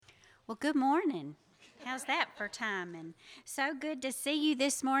Well, good morning. How's that for time? And so good to see you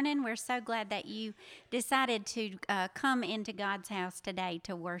this morning. We're so glad that you decided to come into God's house today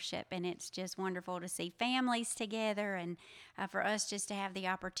to worship. And it's just wonderful to see families together and for us just to have the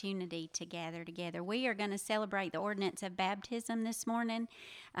opportunity to gather together. We are going to celebrate the ordinance of baptism this morning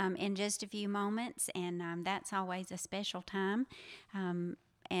in just a few moments. And that's always a special time.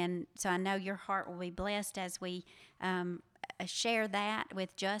 And so I know your heart will be blessed as we share that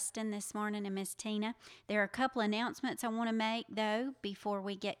with Justin this morning and Miss Tina. There are a couple announcements I want to make, though, before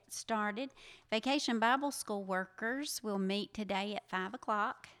we get started. Vacation Bible School workers will meet today at 5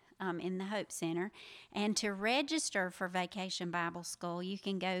 o'clock. In the Hope Center. And to register for Vacation Bible School, you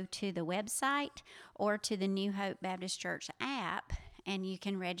can go to the website or to the New Hope Baptist Church app, and you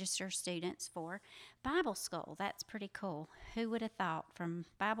can register students for Bible school. That's pretty cool. Who would have thought from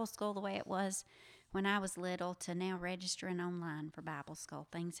Bible school the way it was when I was little to now registering online for Bible school?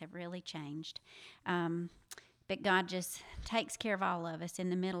 Things have really changed. But God just takes care of all of us in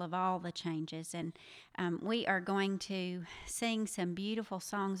the middle of all the changes. And we are going to sing some beautiful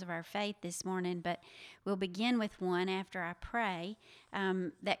songs of our faith this morning, but we'll begin with one after I pray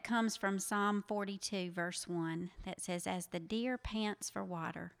that comes from Psalm 42, verse 1, that says, "As the deer pants for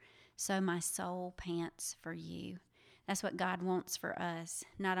water, so my soul pants for you." That's what God wants for us,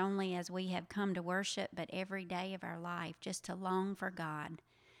 not only as we have come to worship, but every day of our life, just to long for God.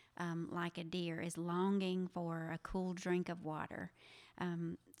 Like a deer is longing for a cool drink of water.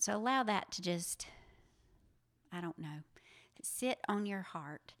 So allow that to just, I don't know, sit on your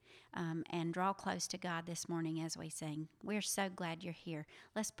heart and draw close to God this morning as we sing. We're so glad you're here.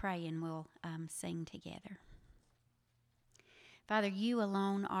 Let's pray and we'll sing together. Father, you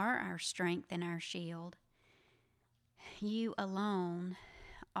alone are our strength and our shield. You alone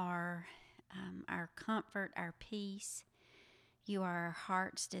are our comfort, our peace. You are our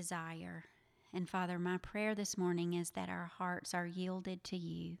heart's desire. And Father, my prayer this morning is that our hearts are yielded to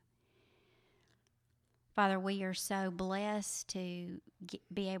you. Father, we are so blessed to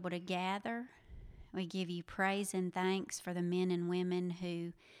be able to gather. We give you praise and thanks for the men and women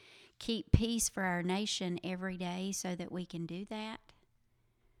who keep peace for our nation every day so that we can do that.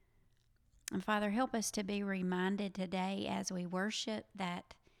 And Father, help us to be reminded today as we worship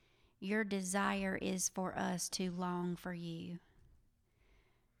that your desire is for us to long for you,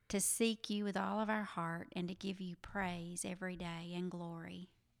 to seek you with all of our heart, and to give you praise every day and glory.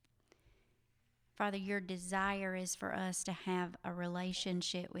 Father, your desire is for us to have a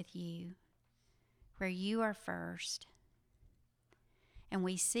relationship with you where you are first, and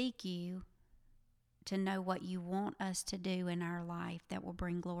we seek you to know what you want us to do in our life that will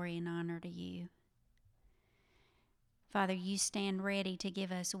bring glory and honor to you. Father, you stand ready to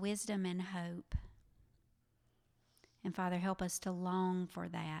give us wisdom and hope. And Father, help us to long for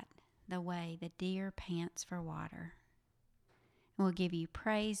that, the way the deer pants for water. And we'll give you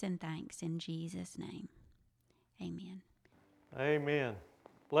praise and thanks in Jesus' name. Amen. Amen.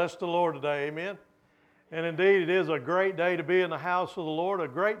 Bless the Lord today. Amen. And indeed, it is a great day to be in the house of the Lord, a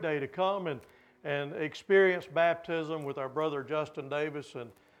great day to come and experience baptism with our brother Justin Davis and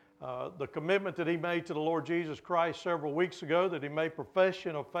the commitment that he made to the Lord Jesus Christ several weeks ago, that he made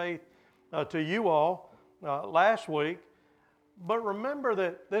profession of faith to you all last week. But remember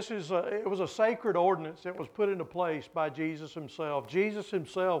that it was a sacred ordinance that was put into place by Jesus himself. Jesus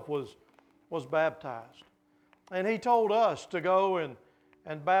himself was baptized. And he told us to go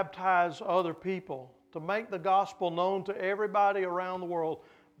and baptize other people, to make the gospel known to everybody around the world,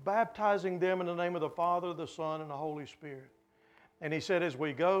 baptizing them in the name of the Father, the Son, and the Holy Spirit. And he said, as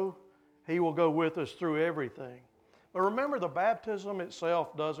we go, he will go with us through everything. But remember, the baptism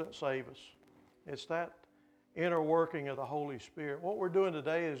itself doesn't save us. It's that inner working of the Holy Spirit. What we're doing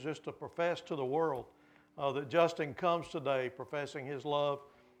today is just to profess to the world that Justin comes today professing his love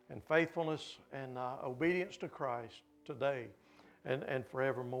and faithfulness and obedience to Christ today and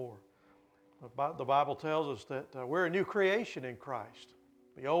forevermore. The Bible tells us that we're a new creation in Christ.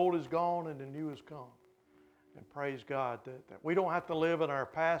 The old is gone and the new has come. And praise God that we don't have to live in our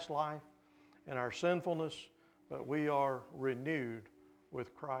past life and our sinfulness, but we are renewed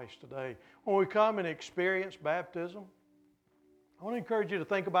with Christ today. When we come and experience baptism, I want to encourage you to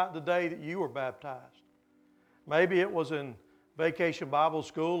think about the day that you were baptized. Maybe it was in Vacation Bible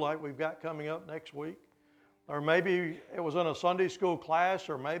School like we've got coming up next week. Or maybe it was in a Sunday school class,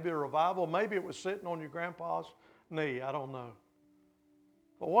 or maybe a revival. Maybe it was sitting on your grandpa's knee. I don't know.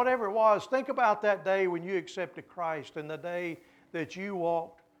 But whatever it was, think about that day when you accepted Christ and the day that you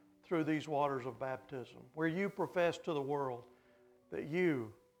walked through these waters of baptism, where you professed to the world that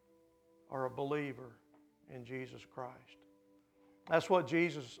you are a believer in Jesus Christ. That's what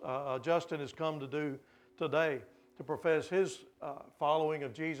Justin has come to do today, to profess his following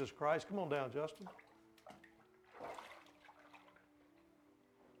of Jesus Christ. Come on down, Justin.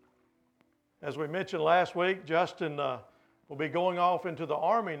 As we mentioned last week, Justin will be going off into the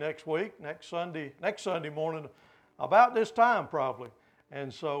Army next week, next Sunday morning, about this time probably.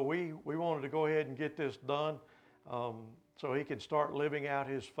 And so we wanted to go ahead and get this done so he can start living out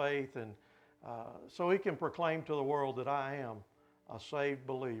his faith, and so he can proclaim to the world that I am a saved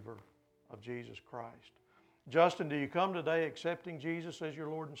believer of Jesus Christ. Justin, do you come today accepting Jesus as your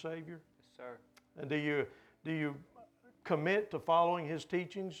Lord and Savior? Yes, sir. And do you commit to following His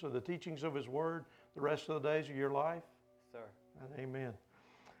teachings or the teachings of His Word the rest of the days of your life? Yes, sir. And amen.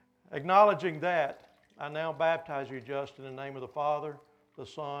 Acknowledging that, I now baptize you, Justin, in the name of the Father, the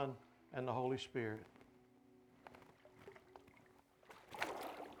Son, and the Holy Spirit.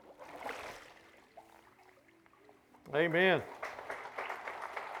 Amen.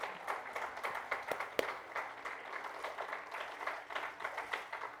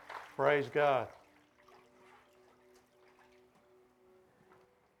 Praise God.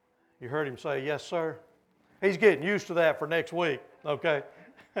 You heard him say, yes, sir. He's getting used to that for next week, okay?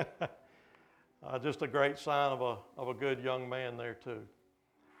 Just a great sign of a good young man there, too.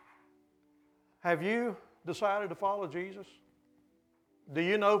 Have you decided to follow Jesus? Do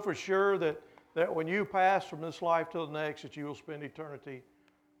you know for sure that when you pass from this life to the next, that you will spend eternity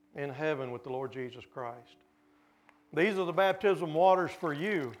in heaven with the Lord Jesus Christ? These are the baptism waters for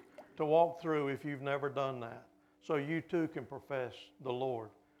you to walk through if you've never done that, so you too can profess the Lord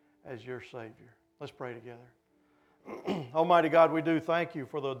as your Savior. Let's pray together. Almighty God, we do thank you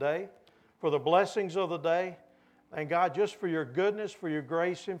for the day, for the blessings of the day, and God, just for your goodness, for your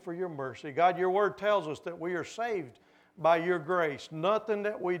grace, and for your mercy. God, your word tells us that we are saved by your grace. Nothing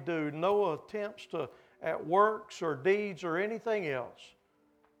that we do, no attempts at works or deeds or anything else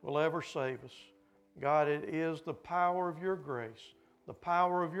will ever save us. God, it is the power of your grace, the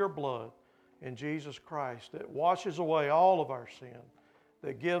power of your blood in Jesus Christ that washes away all of our sin,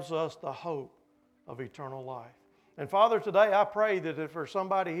 that gives us the hope of eternal life. And Father, today I pray that if there's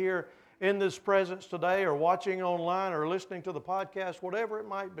somebody here in this presence today or watching online or listening to the podcast, whatever it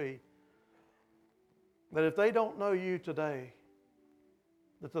might be, that if they don't know you today,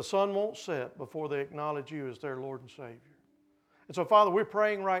 that the sun won't set before they acknowledge you as their Lord and Savior. And so, Father, we're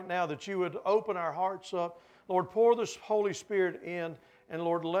praying right now that you would open our hearts up. Lord, pour this Holy Spirit in, and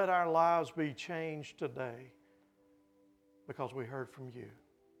Lord, let our lives be changed today because we heard from you.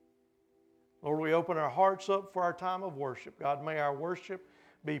 Lord, we open our hearts up for our time of worship. God, may our worship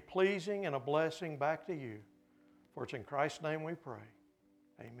be pleasing and a blessing back to you. For it's in Christ's name we pray.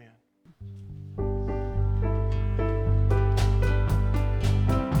 Amen.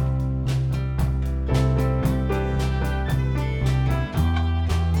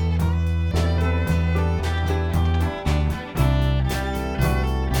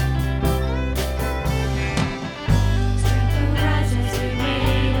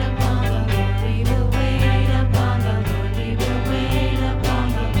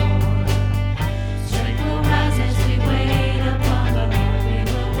 Strength will rise as we wait upon the Lord. We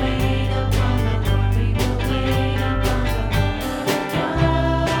will wait upon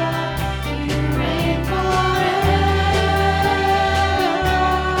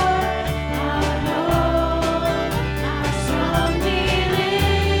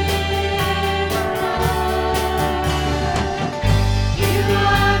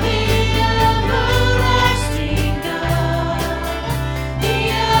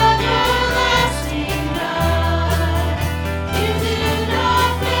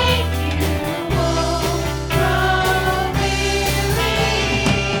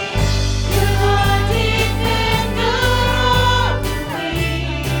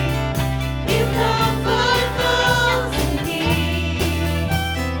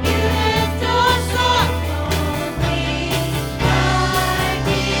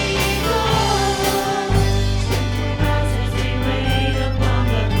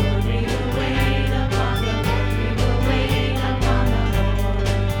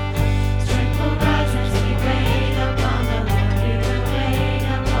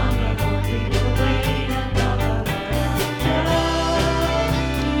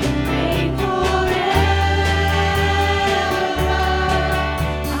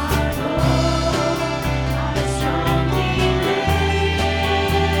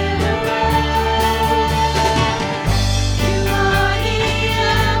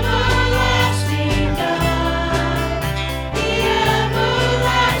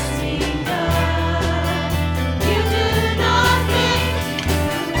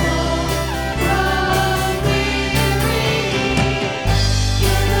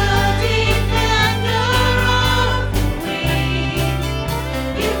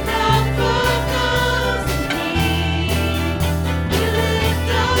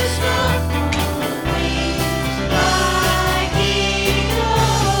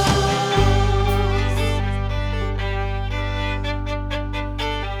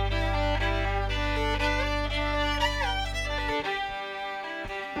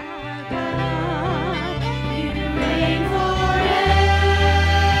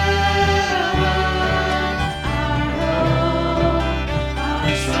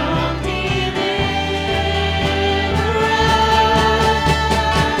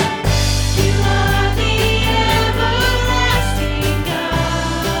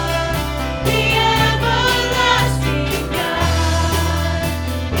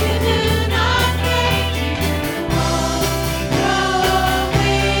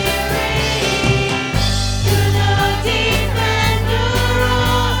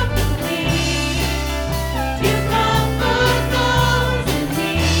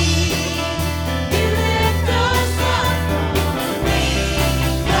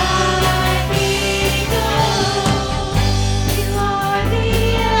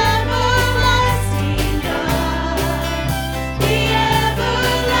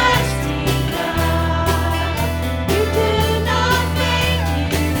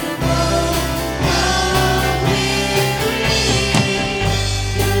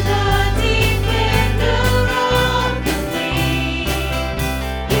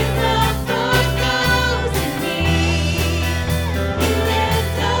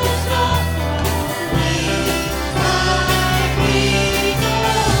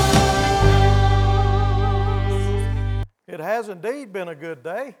has indeed been a good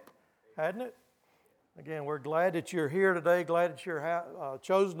day, hasn't it? Again, we're glad that you're here today, glad that you're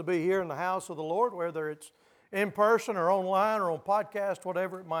chosen to be here in the house of the Lord, whether it's in person or online or on podcast,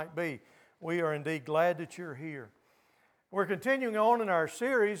 whatever it might be. We are indeed glad that you're here. We're continuing on in our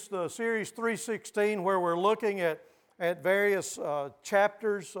series, the Series 316, where we're looking at various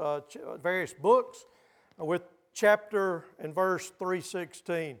chapters, various books, with chapter and verse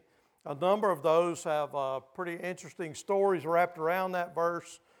 316. A number of those have pretty interesting stories wrapped around that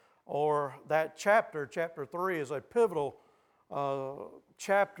verse or that chapter. Chapter 3 is a pivotal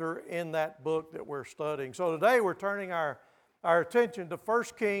chapter in that book that we're studying. So today we're turning our attention to 1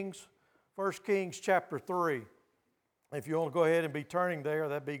 Kings chapter 3. If you want to go ahead and be turning there,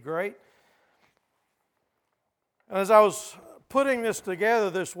 that'd be great. And as I was putting this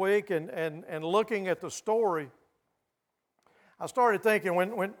together this week and looking at the story, I started thinking,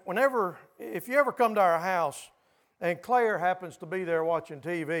 whenever, if you ever come to our house and Claire happens to be there watching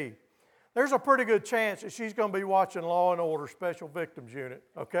TV, there's a pretty good chance that she's going to be watching Law and Order Special Victims Unit,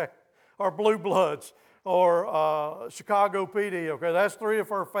 okay? Or Blue Bloods, or Chicago PD, okay? That's three of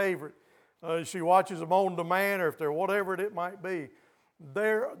her favorite. She watches them on demand, or if they're whatever it might be.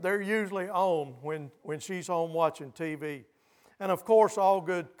 They're usually on when she's home watching TV. And of course, all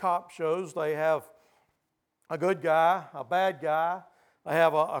good cop shows, they have a good guy, a bad guy. They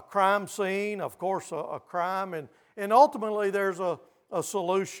have a crime scene, of course, a crime, and ultimately there's a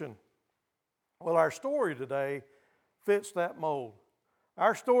solution. Well, our story today fits that mold.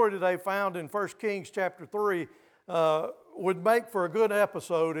 Our story today, found in 1 Kings chapter 3, would make for a good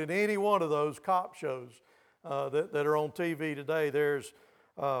episode in any one of those cop shows that are on TV today. There's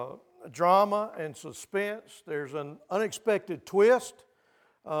drama and suspense. There's an unexpected twist.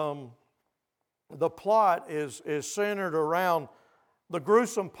 The plot is centered around the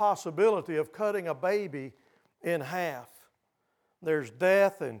gruesome possibility of cutting a baby in half. There's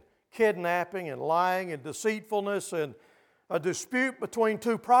death and kidnapping and lying and deceitfulness and a dispute between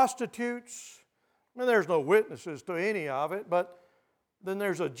two prostitutes. I mean, there's no witnesses to any of it, but then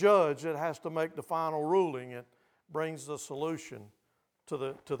there's a judge that has to make the final ruling and brings the solution to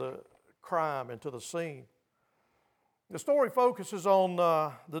the crime and to the scene. The story focuses on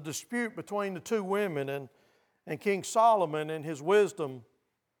the dispute between the two women, and King Solomon in his wisdom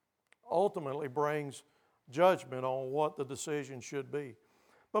ultimately brings judgment on what the decision should be.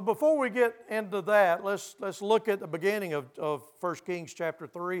 But before we get into that, let's look at the beginning of 1 Kings chapter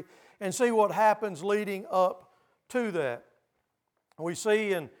 3 and see what happens leading up to that. We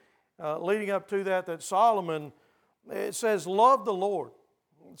see in leading up to that Solomon, it says, loved the Lord.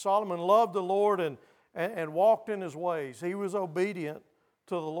 Solomon loved the Lord and walked in his ways. He was obedient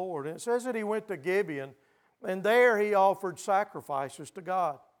to the Lord. And it says that he went to Gibeon, and there he offered sacrifices to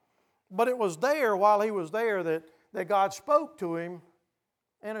God. But it was there, while he was there, that God spoke to him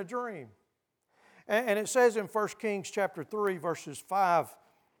in a dream. And it says in 1 Kings chapter 3, verses 5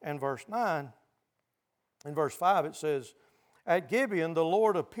 and verse 9, in verse 5 it says, at Gibeon the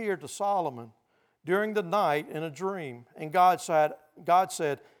Lord appeared to Solomon during the night in a dream, and God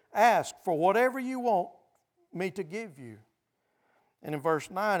said, ask for whatever you want me to give you. And in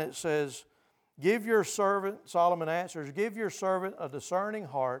verse 9 it says, give your servant, Solomon answers, give your servant a discerning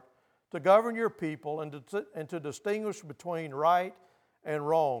heart to govern your people and to distinguish between right and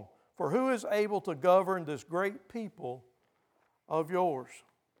wrong. For who is able to govern this great people of yours?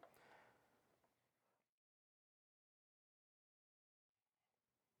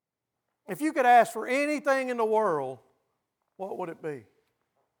 If you could ask for anything in the world, what would it be?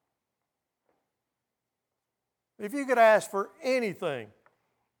 If you could ask for anything,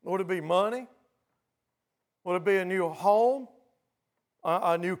 would it be money? Would it be a new home?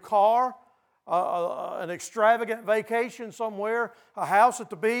 A new car? An extravagant vacation somewhere? A house at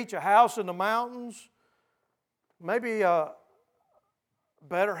the beach? A house in the mountains? Maybe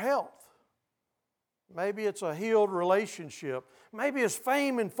better health? Maybe it's a healed relationship? Maybe it's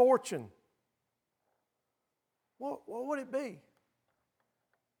fame and fortune? What would it be?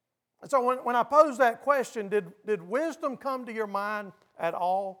 And so when I pose that question, did wisdom come to your mind at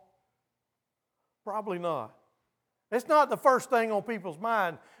all? Probably not. It's not the first thing on people's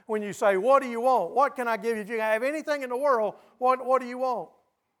mind when you say, what do you want? What can I give you? If you can have anything in the world, what do you want?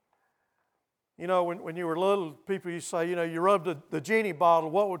 You know, when you were little, people used to say, you know, you rubbed the genie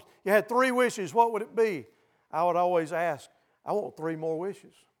bottle, you had 3 wishes, what would it be? I would always ask, I want 3 more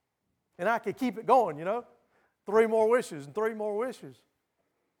wishes. And I could keep it going, you know. 3 more wishes and 3 more wishes.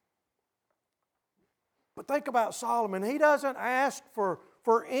 But think about Solomon. He doesn't ask for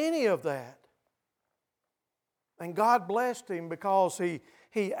any of that. And God blessed him because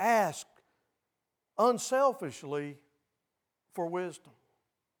he asked unselfishly for wisdom.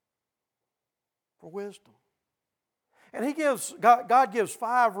 For wisdom. And God gives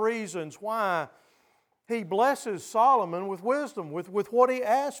 5 reasons why He blesses Solomon with wisdom, with what he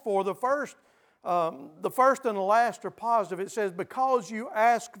asked for. The first and the last are positive. It says, because you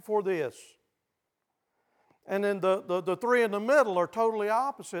ask for this. And then the 3 in the middle are totally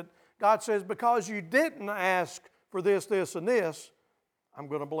opposite. God says, because you didn't ask for this, this, and this, I'm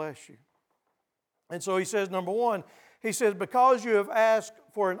going to bless you. And so He says, number 1, He says, because you have asked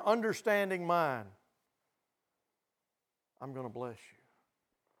for an understanding mind, I'm going to bless you.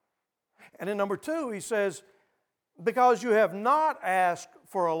 And then number 2, He says, because you have not asked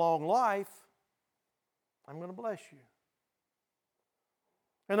for a long life, I'm going to bless you.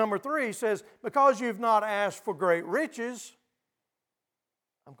 And number 3, He says, because you've not asked for great riches,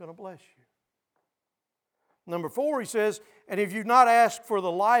 I'm going to bless you. Number 4, He says, and if you've not asked for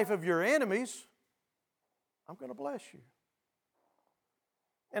the life of your enemies, I'm going to bless you.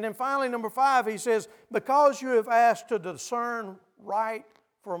 And then finally, number 5, He says, because you have asked to discern right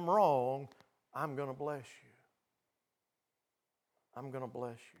from wrong, I'm going to bless you. I'm going to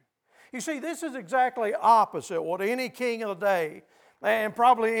bless you. You see, this is exactly opposite what any king of the day, and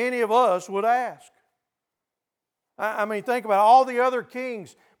probably any of us, would ask. I mean, think about it. All the other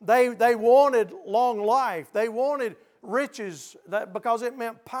kings, they wanted long life. They wanted riches because it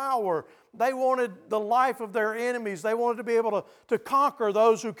meant power. They wanted the life of their enemies. They wanted to be able to conquer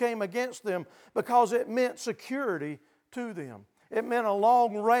those who came against them because it meant security to them. It meant a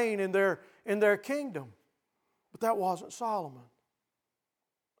long reign in their kingdom. But that wasn't Solomon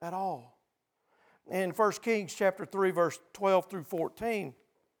at all. In 1 Kings chapter 3, verse 12 through 14,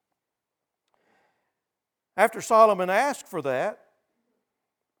 after Solomon asked for that,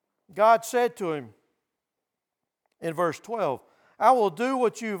 God said to him in verse 12, I will do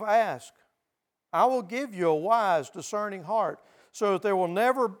what you've asked. I will give you a wise, discerning heart, so that there will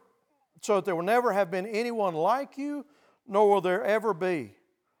never have been anyone like you, nor will there ever be.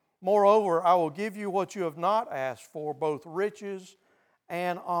 Moreover, I will give you what you have not asked for, both riches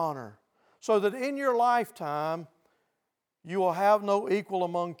and honor, so that in your lifetime you will have no equal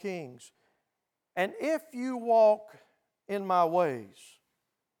among kings. And if you walk in my ways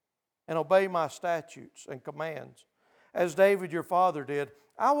and obey my statutes and commands, as David your father did,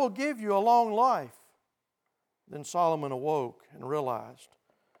 I will give you a long life. Then Solomon awoke and realized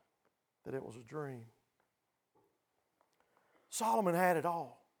that it was a dream. Solomon had it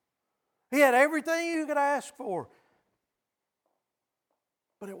all. He had everything you could ask for.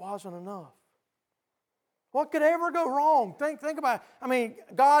 But it wasn't enough. What could ever go wrong? Think about it. I mean,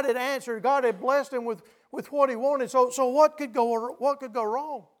 God had answered. God had blessed him with what he wanted. So what could go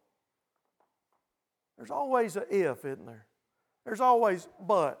wrong? There's always an if, isn't there? There's always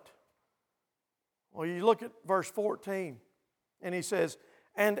but. Well, you look at verse 14, and he says,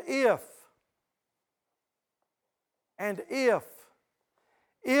 and if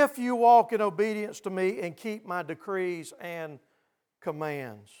you walk in obedience to me and keep my decrees and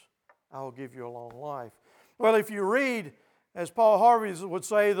commands, I will give you a long life. Well, if you read, as Paul Harvey would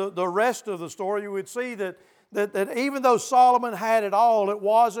say, the rest of the story, you would see that even though Solomon had it all, it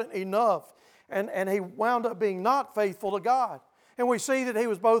wasn't enough. And he wound up being not faithful to God. And we see that he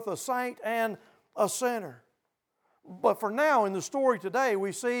was both a saint and a sinner. But for now, in the story today,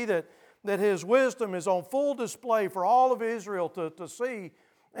 we see that his wisdom is on full display for all of Israel to see.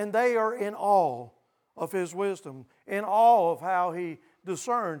 And they are in awe of his wisdom, in awe of how he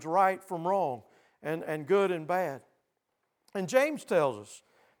discerns right from wrong and good and bad. And James tells us,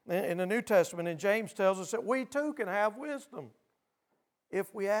 in the New Testament, and James tells us that we too can have wisdom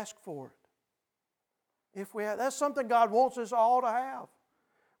if we ask for it. That's something God wants us all to have.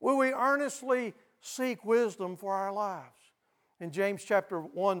 Will we earnestly seek wisdom for our lives? In James chapter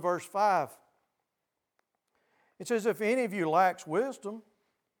 1, verse 5, it says, if any of you lacks wisdom,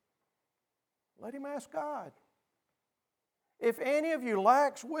 let him ask God. If any of you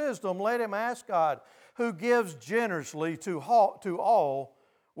lacks wisdom, let him ask God, who gives generously to all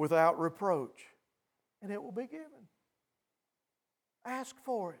without reproach, and it will be given. Ask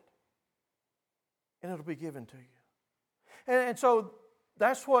for it, and it'll be given to you. And so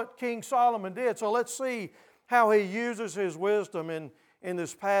that's what King Solomon did. So let's see how he uses his wisdom in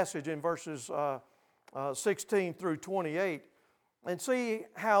this passage in verses 16 through 28. And see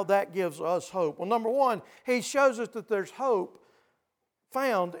how that gives us hope. Well, number one, he shows us that there's hope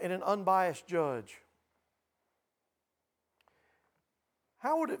found in an unbiased judge.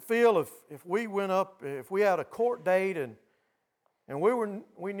 How would it feel if we went up, if we had a court date and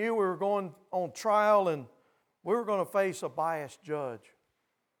we knew we were going on trial and we were going to face a biased judge?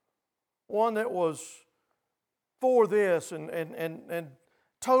 One that was for this and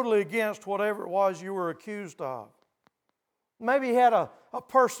totally against whatever it was you were accused of. Maybe he had a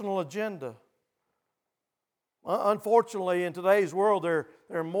personal agenda. Unfortunately, in today's world, there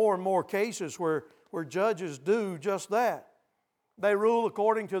are more and more cases where judges do just that. They rule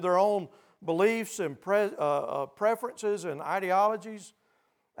according to their own beliefs and preferences and ideologies,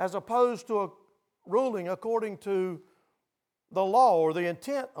 as opposed to ruling according to the law or the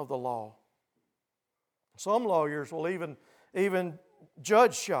intent of the law. Some lawyers will even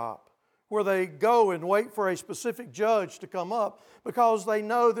judge shop, where they go and wait for a specific judge to come up because they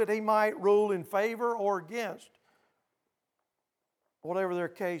know that he might rule in favor or against whatever their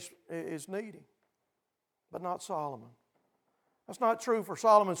case is needing. But not Solomon. That's not true for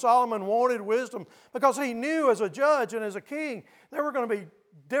Solomon. Solomon wanted wisdom because he knew as a judge and as a king there were going to be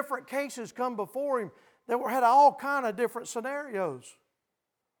different cases come before him that had all kind of different scenarios.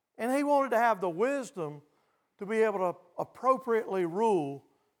 And he wanted to have the wisdom to be able to appropriately rule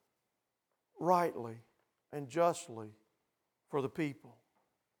rightly and justly for the people.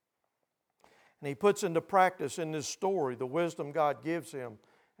 And he puts into practice in this story the wisdom God gives him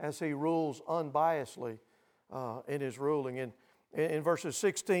as he rules unbiasedly in his ruling. In verses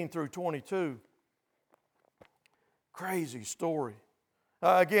 16 through 22, crazy story.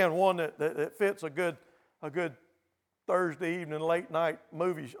 Again, one that fits a good Thursday evening, late night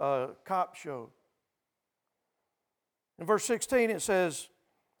movie cop show. In verse 16 it says,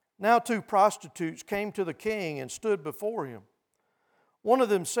 "Now 2 prostitutes came to the king and stood before him. One of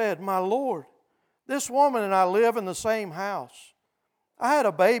them said, 'My lord, this woman and I live in the same house. I had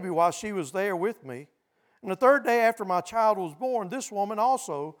a baby while she was there with me, and the 3rd day after my child was born, this woman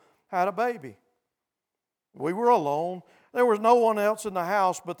also had a baby. We were alone. There was no one else in the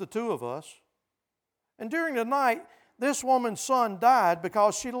house but the 2 of us. And during the night, this woman's son died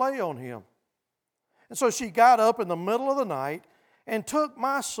because she lay on him. And so she got up in the middle of the night and took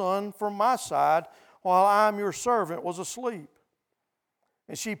my son from my side while I, your servant, was asleep.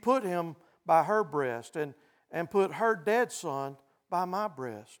 And she put him by her breast and put her dead son by my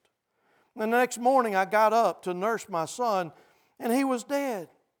breast. And the next morning I got up to nurse my son, and he was dead.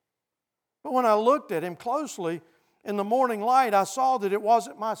 But when I looked at him closely in the morning light, I saw that it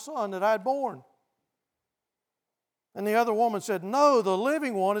wasn't my son that I had born.' And the other woman said, 'No, the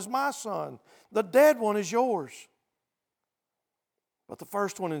living one is my son. The dead one is yours.' But the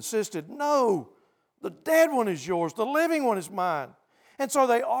first one insisted, 'No, the dead one is yours. The living one is mine.' And so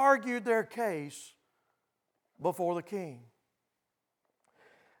they argued their case before the king."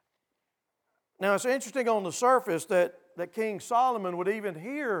 Now it's interesting on the surface that King Solomon would even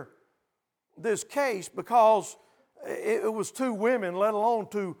hear this case because it was 2 women, let alone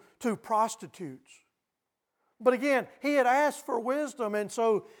two prostitutes. But again, he had asked for wisdom, and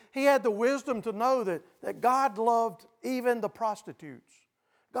so he had the wisdom to know that God loved even the prostitutes.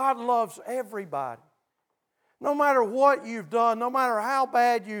 God loves everybody. No matter what you've done, no matter how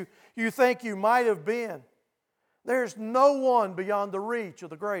bad you think you might have been, there's no one beyond the reach of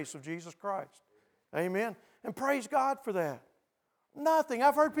the grace of Jesus Christ. Amen? And praise God for that. Nothing.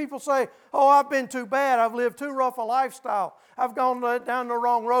 I've heard people say, "Oh, I've been too bad. I've lived too rough a lifestyle. I've gone down the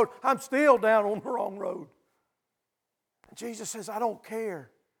wrong road. I'm still down on the wrong road." And Jesus says, "I don't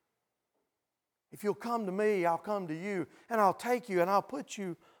care. If you'll come to me, I'll come to you, and I'll take you, and I'll put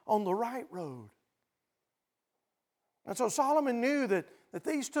you on the right road." And so Solomon knew that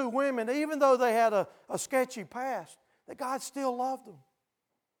these 2 women, even though they had a sketchy past, that God still loved them.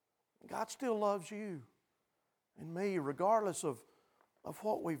 God still loves you and me, regardless of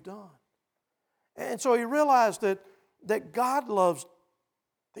what we've done. And so he realized that God loves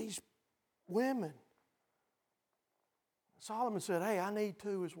these women. Solomon said, "Hey, I need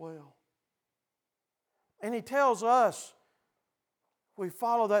to as well." And he tells us, if we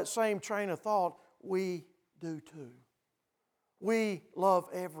follow that same train of thought, we do too. We love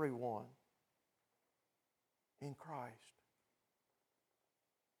everyone in Christ.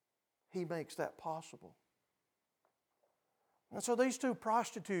 He makes that possible. And so these 2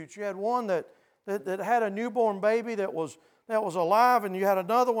 prostitutes, you had one that had a newborn baby that was alive, and you had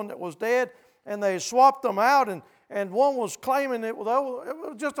another one that was dead, and they swapped them out, and one was claiming it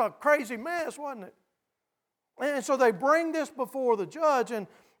was just a crazy mess, wasn't it? And so they bring this before the judge, and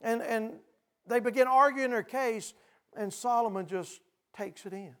they begin arguing their case, and Solomon just takes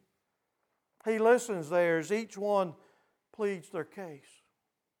it in. He listens there as each one pleads their case.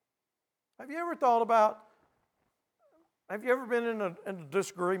 Have you ever been in a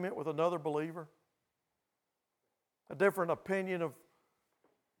disagreement with another believer? A different opinion of...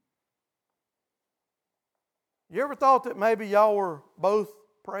 You ever thought that maybe y'all were both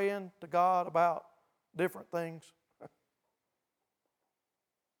praying to God about different things?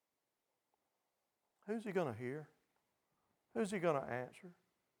 Who's He going to hear? Who's He going to answer?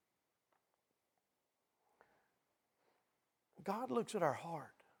 God looks at our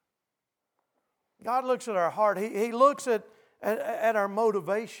heart. God looks at our heart. He looks at our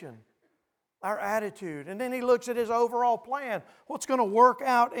motivation, our attitude, and then He looks at His overall plan, what's going to work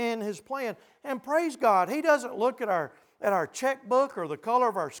out in His plan. And praise God, He doesn't look at our checkbook or the color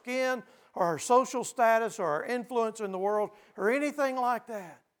of our skin or our social status or our influence in the world or anything like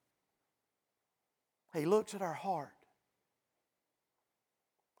that. He looks at our heart.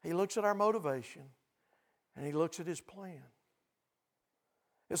 He looks at our motivation, and He looks at His plan.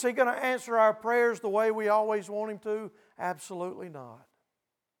 Is He going to answer our prayers the way we always want Him to? Absolutely not.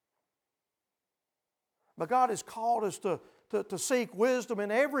 But God has called us to seek wisdom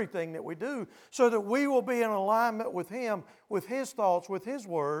in everything that we do so that we will be in alignment with Him, with His thoughts, with His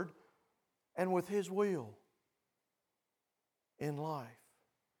Word, and with His will in life.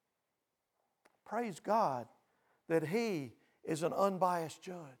 Praise God that He is an unbiased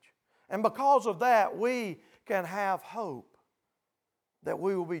judge. And because of that, we can have hope that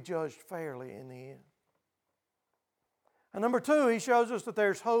we will be judged fairly in the end. And number two, He shows us that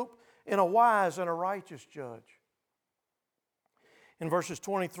there's hope in a wise and a righteous judge. In verses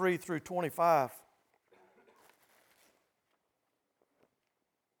 23 through 25,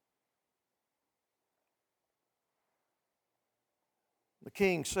 the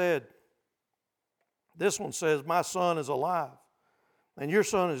king said, this one says, my son is alive, and your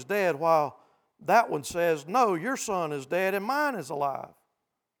son is dead, while that one says, no, your son is dead and mine is alive.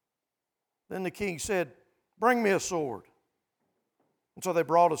 Then the king said, bring me a sword. And so they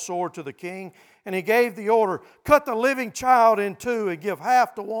brought a sword to the king, and he gave the order, cut the living child in two and give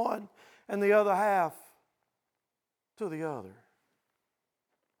half to one and the other half to the other.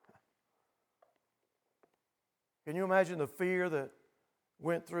 Can you imagine the fear that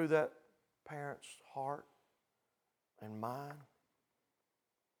went through that parent's heart and mind?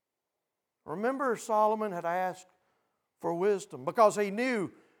 Remember, Solomon had asked for wisdom because he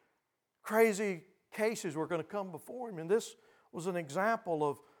knew crazy cases were going to come before him. And this was an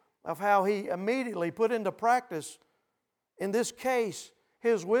example of how he immediately put into practice, in this case,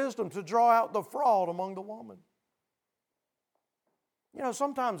 his wisdom to draw out the fraud among the woman. You know,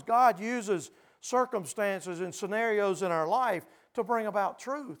 sometimes God uses circumstances and scenarios in our life to bring about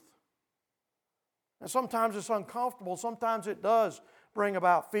truth. And sometimes it's uncomfortable. Sometimes it does bring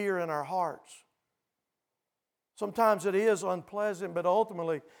about fear in our hearts. Sometimes it is unpleasant, but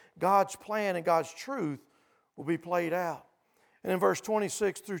ultimately God's plan and God's truth will be played out. And in verse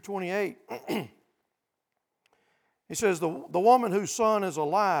 26 through 28, he says, the woman whose son is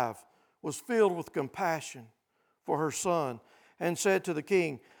alive was filled with compassion for her son and said to the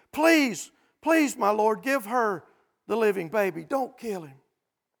king, please, my lord, give her the living baby. Don't kill him.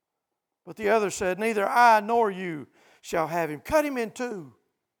 But the other said, neither I nor you shall have him. Cut him in two.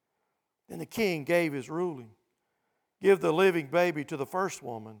 Then the king gave his ruling. Give the living baby to the first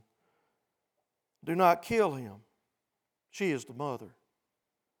woman. Do not kill him. She is the mother.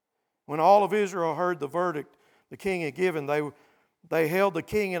 When all of Israel heard the verdict the king had given, they held the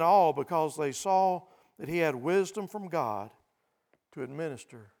king in awe because they saw that he had wisdom from God to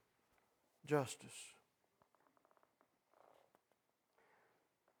administer justice.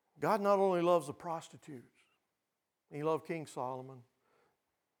 God not only loves the prostitutes, He loved King Solomon,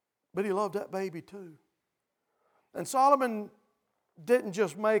 but He loved that baby too. And Solomon didn't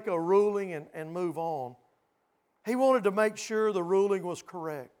just make a ruling and move on. He wanted to make sure the ruling was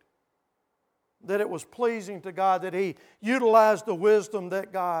correct, that it was pleasing to God, that he utilized the wisdom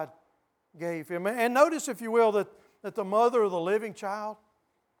that God gave him. And notice, if you will, that the mother of the living child,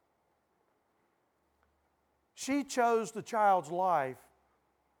 she chose the child's life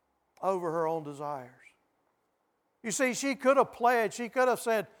over her own desires. You see, she could have pledged, she could have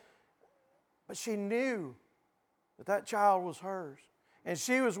said, but she knew that child was hers. And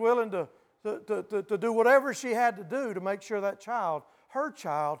she was willing to do whatever she had to do to make sure that child, her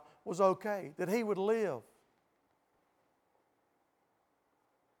child, was okay, that he would live.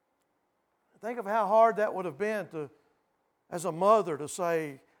 Think of how hard that would have been as a mother to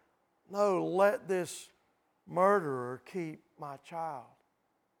say, no, let this murderer keep my child.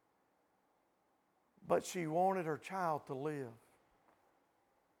 But she wanted her child to live.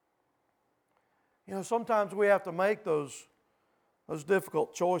 You know, sometimes we have to make those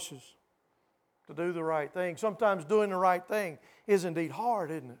difficult choices to do the right thing. Sometimes doing the right thing is indeed hard,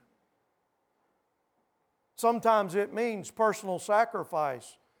 isn't it? Sometimes it means personal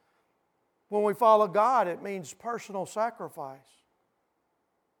sacrifice. When we follow God, it means personal sacrifice.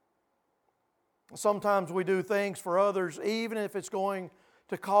 Sometimes we do things for others even if it's going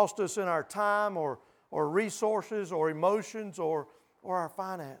to cost us in our time or resources or emotions or our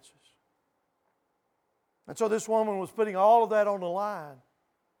finances. And so this woman was putting all of that on the line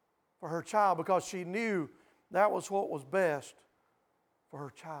for her child because she knew that was what was best for her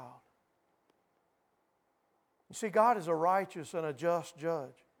child. You see, God is a righteous and a just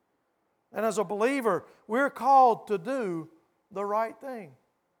judge. And as a believer, we're called to do the right thing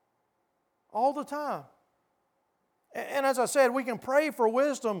all the time. And as I said, we can pray for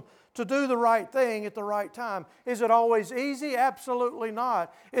wisdom to do the right thing at the right time. Is it always easy? Absolutely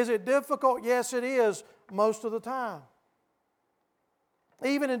not. Is it difficult? Yes, it is most of the time.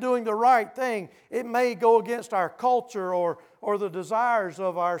 Even in doing the right thing, it may go against our culture or the desires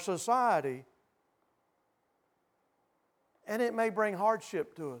of our society. And it may bring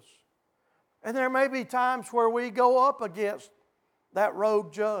hardship to us. And there may be times where we go up against that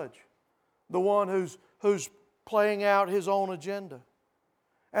rogue judge, the one who's playing out his own agenda.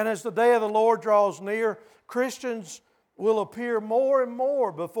 And as the day of the Lord draws near, Christians will appear more and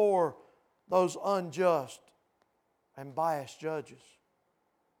more before those unjust and biased judges.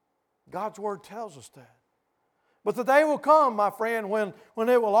 God's Word tells us that. But the day will come, my friend, when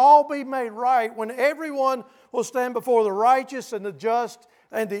it will all be made right, when everyone will stand before the righteous and the just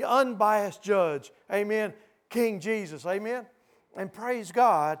and the unbiased judge. Amen. King Jesus. Amen. And praise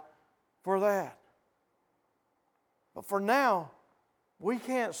God for that. But for now, we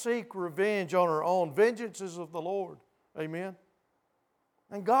can't seek revenge on our own. Vengeance is of the Lord. Amen.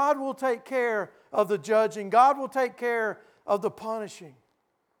 And God will take care of the judging. God will take care of the punishing.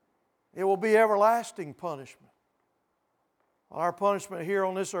 It will be everlasting punishment. Our punishment here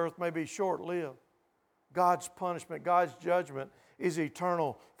on this earth may be short-lived. God's punishment, God's judgment is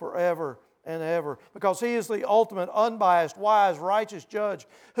eternal forever and ever. Because He is the ultimate, unbiased, wise, righteous judge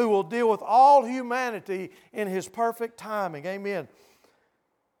who will deal with all humanity in His perfect timing. Amen.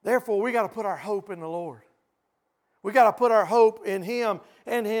 Therefore, we got to put our hope in the Lord. We got to put our hope in Him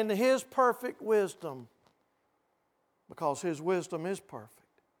and in His perfect wisdom. Because His wisdom is perfect.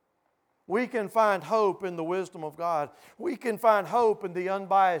 We can find hope in the wisdom of God. We can find hope in the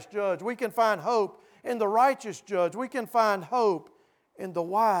unbiased judge. We can find hope in the righteous judge. We can find hope in the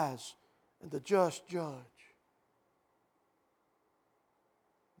wise and the just judge.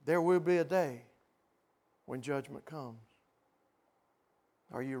 There will be a day when judgment comes.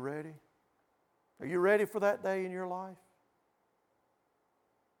 Are you ready? Are you ready for that day in your life?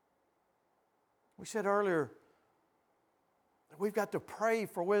 We said earlier, we've got to pray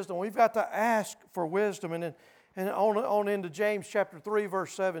for wisdom. We've got to ask for wisdom. And on into James chapter 3,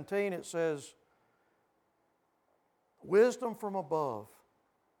 verse 17, it says, wisdom from above.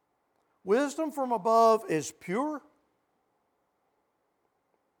 Wisdom from above is pure,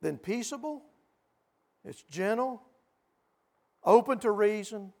 then peaceable, it's gentle, open to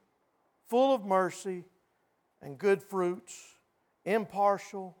reason, full of mercy and good fruits,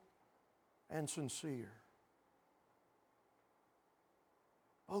 impartial and sincere.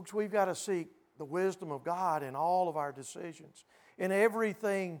 Folks, we've got to seek the wisdom of God in all of our decisions, in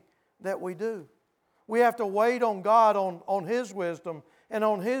everything that we do. We have to wait on God, on His wisdom and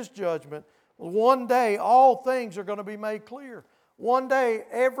on His judgment. One day, all things are going to be made clear. One day,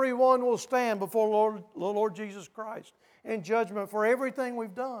 everyone will stand before the Lord Jesus Christ in judgment for everything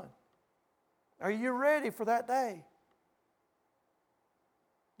we've done. Are you ready for that day?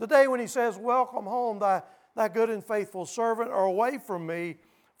 The day when He says, welcome home, thy good and faithful servant, or away from me,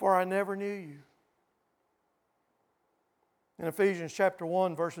 for I never knew you. In Ephesians chapter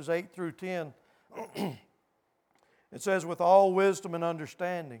 1, verses 8 through 10, it says, with all wisdom and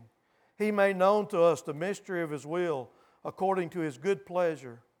understanding, He made known to us the mystery of His will, according to His good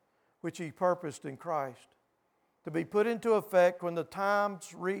pleasure, which He purposed in Christ, to be put into effect when the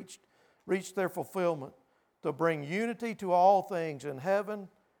times reached their fulfillment, to bring unity to all things in heaven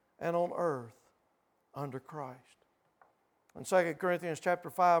and on earth under Christ. And 2 Corinthians chapter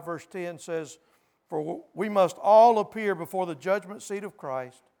 5, verse 10 says, for we must all appear before the judgment seat of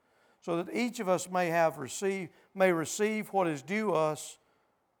Christ, so that each of us may receive what is due us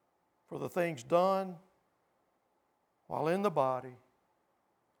for the things done while in the body,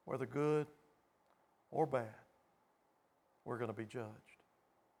 whether good or bad. We're going to be judged.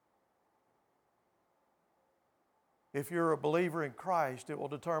 If you're a believer in Christ, it will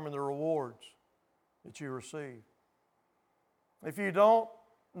determine the rewards that you receive. If you don't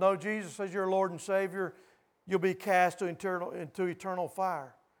know Jesus as your Lord and Savior, you'll be cast into eternal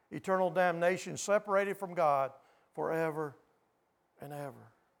fire, eternal damnation, separated from God forever and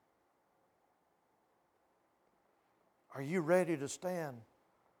ever. Are you ready to stand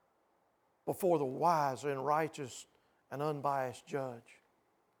before the wise and righteous and unbiased judge.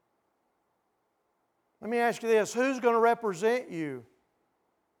 Let me ask you this, who's going to represent you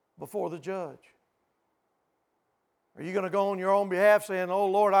before the judge? Are you going to go on your own behalf saying, oh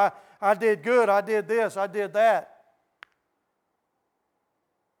Lord, I did good, I did this, I did that?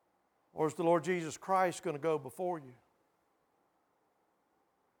 Or is the Lord Jesus Christ going to go before you?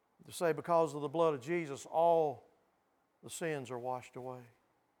 To say, because of the blood of Jesus, all the sins are washed away.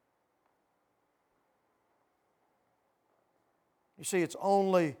 You see, it's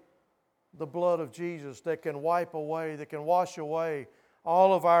only the blood of Jesus that can wipe away, that can wash away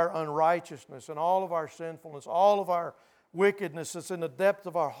all of our unrighteousness and all of our sinfulness, all of our wickedness that's in the depth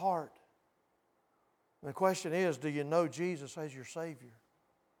of our heart. And the question is, do you know Jesus as your Savior?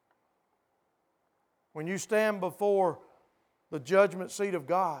 When you stand before the judgment seat of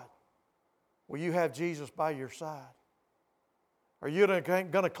God, will you have Jesus by your side? Are you going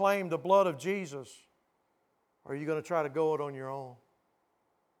to claim the blood of Jesus, or are you going to try to go it on your own?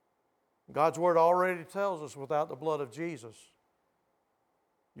 God's Word already tells us without the blood of Jesus,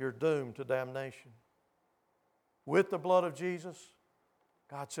 you're doomed to damnation. With the blood of Jesus,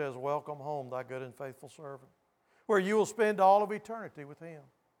 God says, welcome home, thy good and faithful servant, where you will spend all of eternity with Him.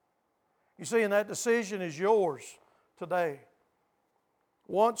 You see, and that decision is yours today.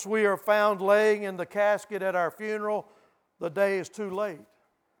 Once we are found laying in the casket at our funeral, the day is too late.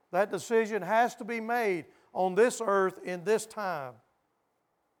 That decision has to be made on this earth in this time,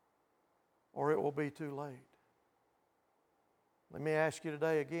 or it will be too late. Let me ask you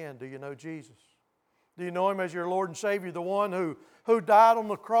today again, do you know Jesus? Do you know Him as your Lord and Savior, the one who died on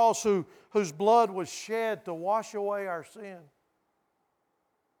the cross, whose blood was shed to wash away our sin?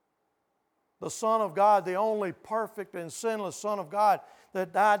 The Son of God, the only perfect and sinless Son of God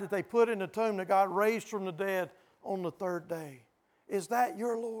that died, that they put in the tomb, that God raised from the dead on the third day. Is that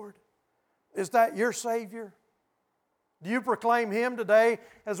your Lord? Is that your Savior? Do you proclaim Him today,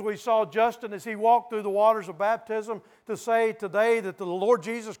 as we saw Justin as he walked through the waters of baptism, to say today that the Lord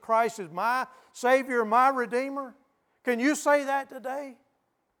Jesus Christ is my Savior, my Redeemer? Can you say that today?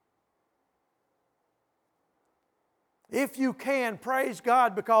 If you can, praise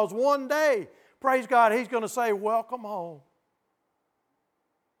God, because one day, praise God, He's going to say, welcome home.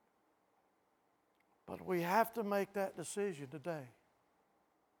 But we have to make that decision today.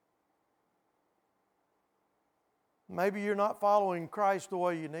 Maybe you're not following Christ the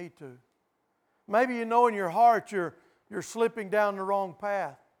way you need to. Maybe you know in your heart you're slipping down the wrong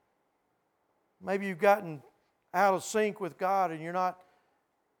path. Maybe you've gotten out of sync with God and you're not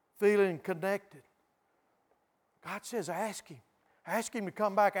feeling connected. God says, ask Him. Ask Him to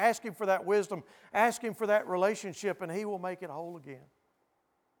come back. Ask Him for that wisdom. Ask Him for that relationship, and He will make it whole again.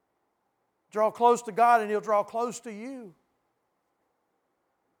 Draw close to God, and He'll draw close to you.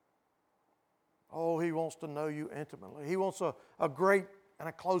 Oh, He wants to know you intimately. He wants a great and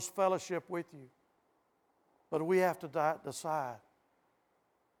a close fellowship with you. But we have to decide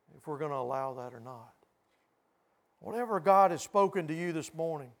if we're going to allow that or not. Whatever God has spoken to you this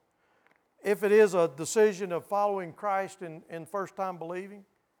morning, if it is a decision of following Christ in first-time believing,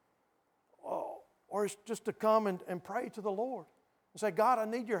 or it's just to come and pray to the Lord and say, God, I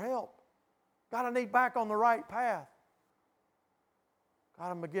need your help. God, I need back on the right path.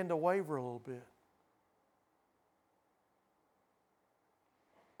 God, I begin to waver a little bit.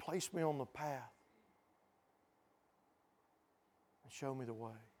 Place me on the path and show me the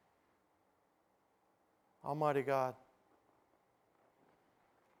way. Almighty God,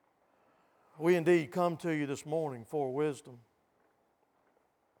 we indeed come to you this morning for wisdom.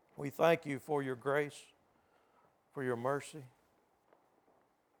 We thank you for your grace, for your mercy.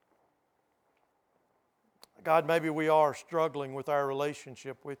 God, maybe we are struggling with our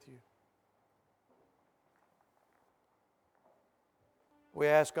relationship with you. We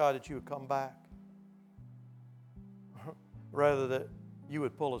ask, God, that you would come back rather that you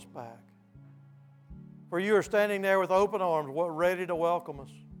would pull us back. For you are standing there with open arms, ready to welcome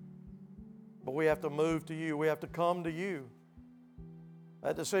us. But we have to move to you. We have to come to you.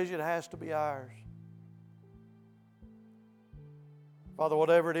 That decision has to be ours. Father,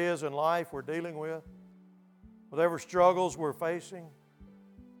 whatever it is in life we're dealing with, whatever struggles we're facing,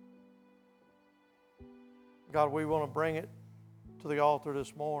 God, we want to bring it to the altar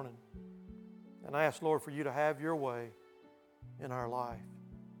this morning and ask, Lord, for you to have your way in our life.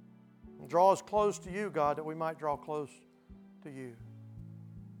 And draw us close to you, God, that we might draw close to you.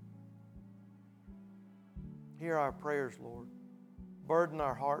 Hear our prayers, Lord. Burden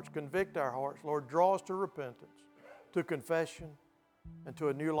our hearts, convict our hearts. Lord, draw us to repentance, to confession, and to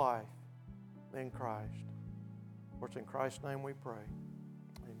a new life in Christ. For it's in Christ's name we pray.